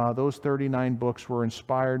 those 39 books were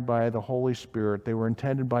inspired by the Holy Spirit. They were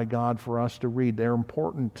intended by God for us to read. They're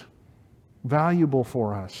important, valuable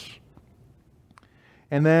for us.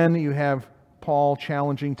 And then you have Paul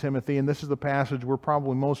challenging Timothy, and this is the passage we're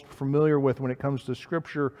probably most familiar with when it comes to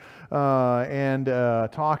Scripture and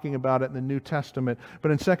talking about it in the New Testament.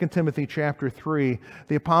 But in 2 Timothy chapter 3,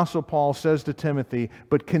 the Apostle Paul says to Timothy,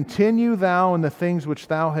 "But continue thou in the things which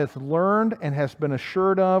thou hast learned and hast been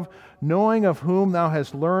assured of, knowing of whom thou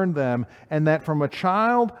hast learned them, and that from a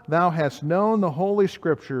child thou hast known the Holy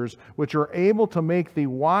Scriptures, which are able to make thee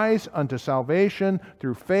wise unto salvation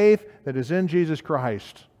through faith that is in Jesus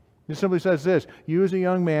Christ." He simply says this, you as a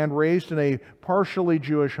young man raised in a partially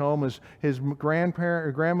Jewish home, as his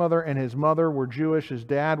grandmother and his mother were Jewish, his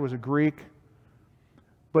dad was a Greek,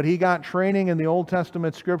 but he got training in the Old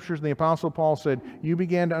Testament Scriptures, and the Apostle Paul said, you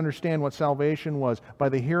began to understand what salvation was by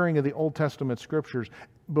the hearing of the Old Testament Scriptures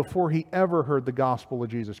before he ever heard the gospel of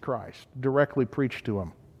Jesus Christ directly preached to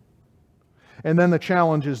him. And then the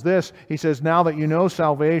challenge is this. He says, now that you know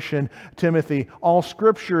salvation, Timothy, all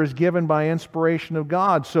Scripture is given by inspiration of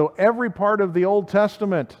God. So every part of the Old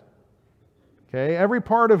Testament, okay, every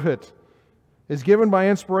part of it is given by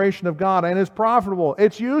inspiration of God and is profitable.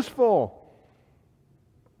 It's useful.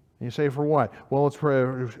 And you say, for what? Well,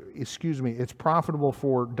 it's profitable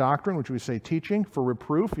for doctrine, which we say teaching, for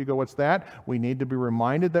reproof. You go, what's that? We need to be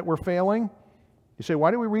reminded that we're failing. You say,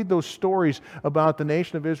 why do we read those stories about the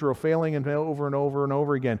nation of Israel failing over and over and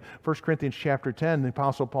over again? 1 Corinthians chapter 10, the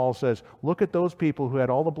Apostle Paul says, look at those people who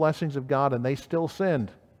had all the blessings of God and they still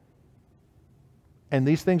sinned. And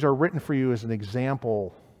these things are written for you as an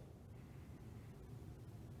example.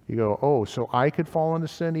 You go, oh, so I could fall into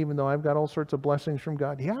sin even though I've got all sorts of blessings from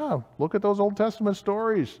God? Yeah, look at those Old Testament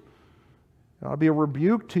stories. I'll be a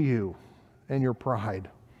rebuke to you and your pride.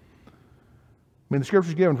 I mean, the Scripture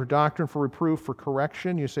is given for doctrine, for reproof, for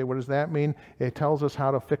correction. You say, what does that mean? It tells us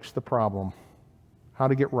how to fix the problem, how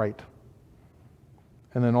to get right.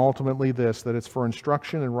 And then ultimately this, that it's for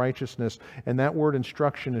instruction in righteousness. And that word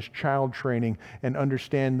instruction is child training. And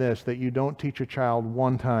understand this, that you don't teach a child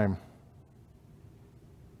one time.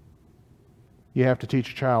 You have to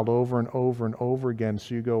teach a child over and over and over again.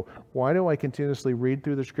 So you go, why do I continuously read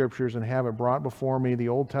through the Scriptures and have it brought before me, the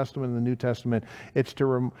Old Testament and the New Testament? It's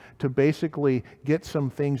to basically get some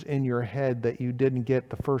things in your head that you didn't get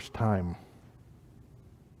the first time.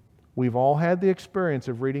 We've all had the experience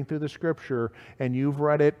of reading through the Scripture, and you've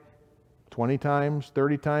read it 20 times,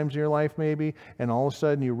 30 times in your life maybe, and all of a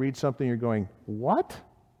sudden you read something, you're going, what?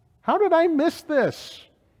 How did I miss this?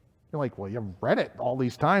 You're like, well, you've read it all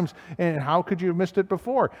these times, and how could you have missed it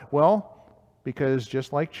before? Well, because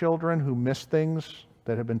just like children who miss things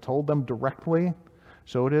that have been told them directly,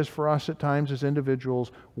 so it is for us at times as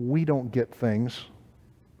individuals. We don't get things.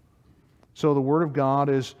 So the Word of God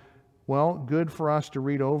is, well, good for us to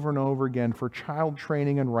read over and over again for child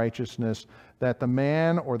training in righteousness, that the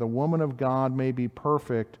man or the woman of God may be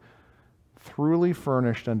perfect, thoroughly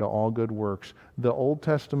furnished unto all good works. The Old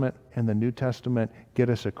Testament and the New Testament get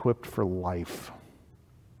us equipped for life.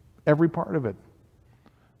 Every part of it.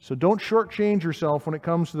 So don't shortchange yourself when it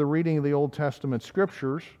comes to the reading of the Old Testament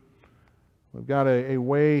Scriptures. We've got a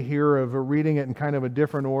way here of reading it in kind of a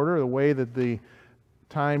different order, the way that the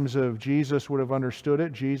times of Jesus would have understood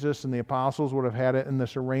it. Jesus and the apostles would have had it in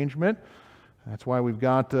this arrangement. That's why we've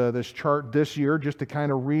got this chart this year, just to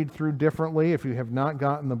kind of read through differently. If you have not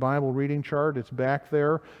gotten the Bible reading chart, it's back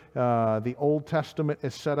there. The Old Testament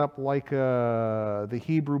is set up like the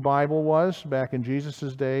Hebrew Bible was back in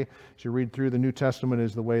Jesus' day. As you read through, the New Testament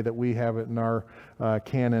is the way that we have it in our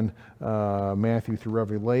canon, Matthew through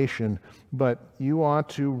Revelation. But you ought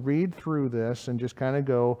to read through this and just kind of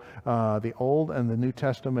go, the Old and the New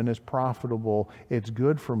Testament is profitable. It's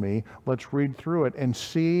good for me. Let's read through it and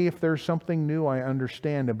see if there's something new I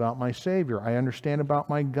understand about my Savior. I understand about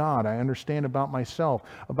my God. I understand about myself,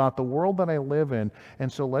 about the world that I live in.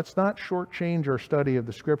 And so let's not shortchange our study of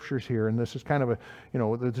the Scriptures here. And this is kind of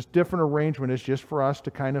this different arrangement is just for us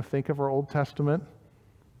to kind of think of our Old Testament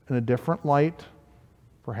in a different light,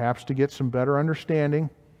 perhaps to get some better understanding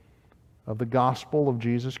of the gospel of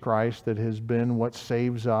Jesus Christ that has been what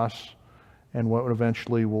saves us and what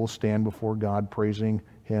eventually will stand before God praising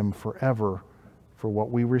Him forever for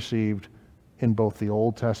what we received in both the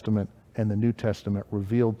Old Testament and the New Testament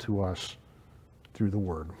revealed to us through the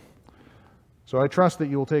Word. So I trust that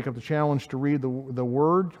you will take up the challenge to read the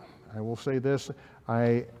Word. I will say this.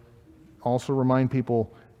 I also remind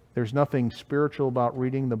people there's nothing spiritual about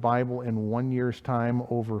reading the Bible in 1 year's time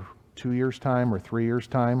over 2 years' time or 3 years'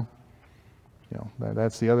 time.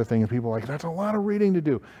 That's the other thing. And people are like, that's a lot of reading to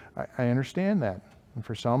do. I understand that. And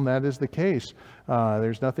for some, that is the case.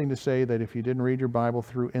 There's nothing to say that if you didn't read your Bible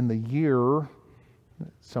through in the year,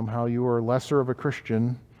 somehow you are lesser of a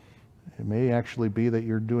Christian. It may actually be that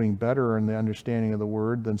you're doing better in the understanding of the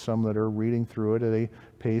Word than some that are reading through it at a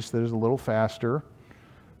pace that is a little faster.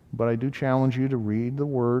 But I do challenge you to read the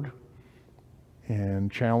Word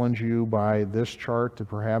and challenge you by this chart to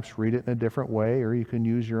perhaps read it in a different way, or you can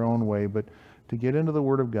use your own way. But to get into the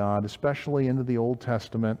Word of God, especially into the Old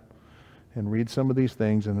Testament, and read some of these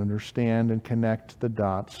things and understand and connect the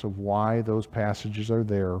dots of why those passages are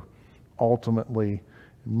there, ultimately,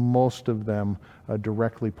 most of them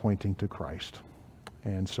directly pointing to Christ.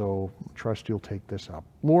 And so, trust you'll take this up.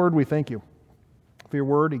 Lord, we thank you for your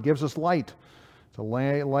word. It gives us light. It's a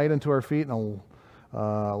light unto our feet and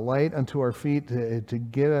a light unto our feet to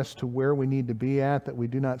get us to where we need to be at, that we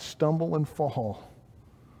do not stumble and fall.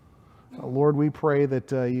 Lord, we pray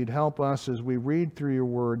that you'd help us as we read through your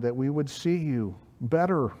word, that we would see you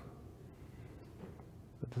better.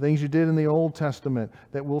 The things you did in the Old Testament,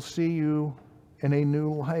 that we'll see you in a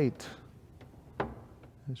new light.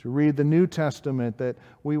 As we read the New Testament, that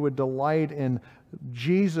we would delight in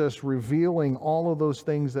Jesus revealing all of those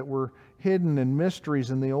things that were hidden and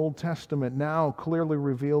mysteries in the Old Testament, now clearly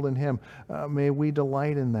revealed in him. May we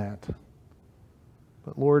delight in that.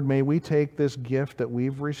 But Lord, may we take this gift that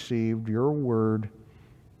we've received, your word,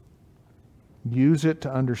 use it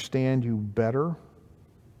to understand you better.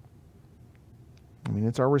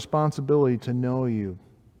 It's our responsibility to know you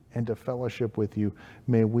and to fellowship with you.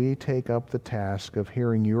 May we take up the task of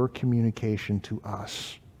hearing your communication to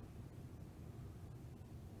us.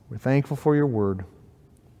 We're thankful for your word.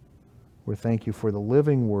 We're thankful for the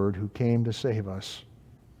living word who came to save us.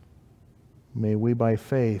 May we by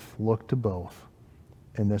faith look to both.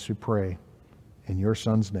 And this we pray in your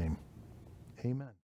Son's name. Amen.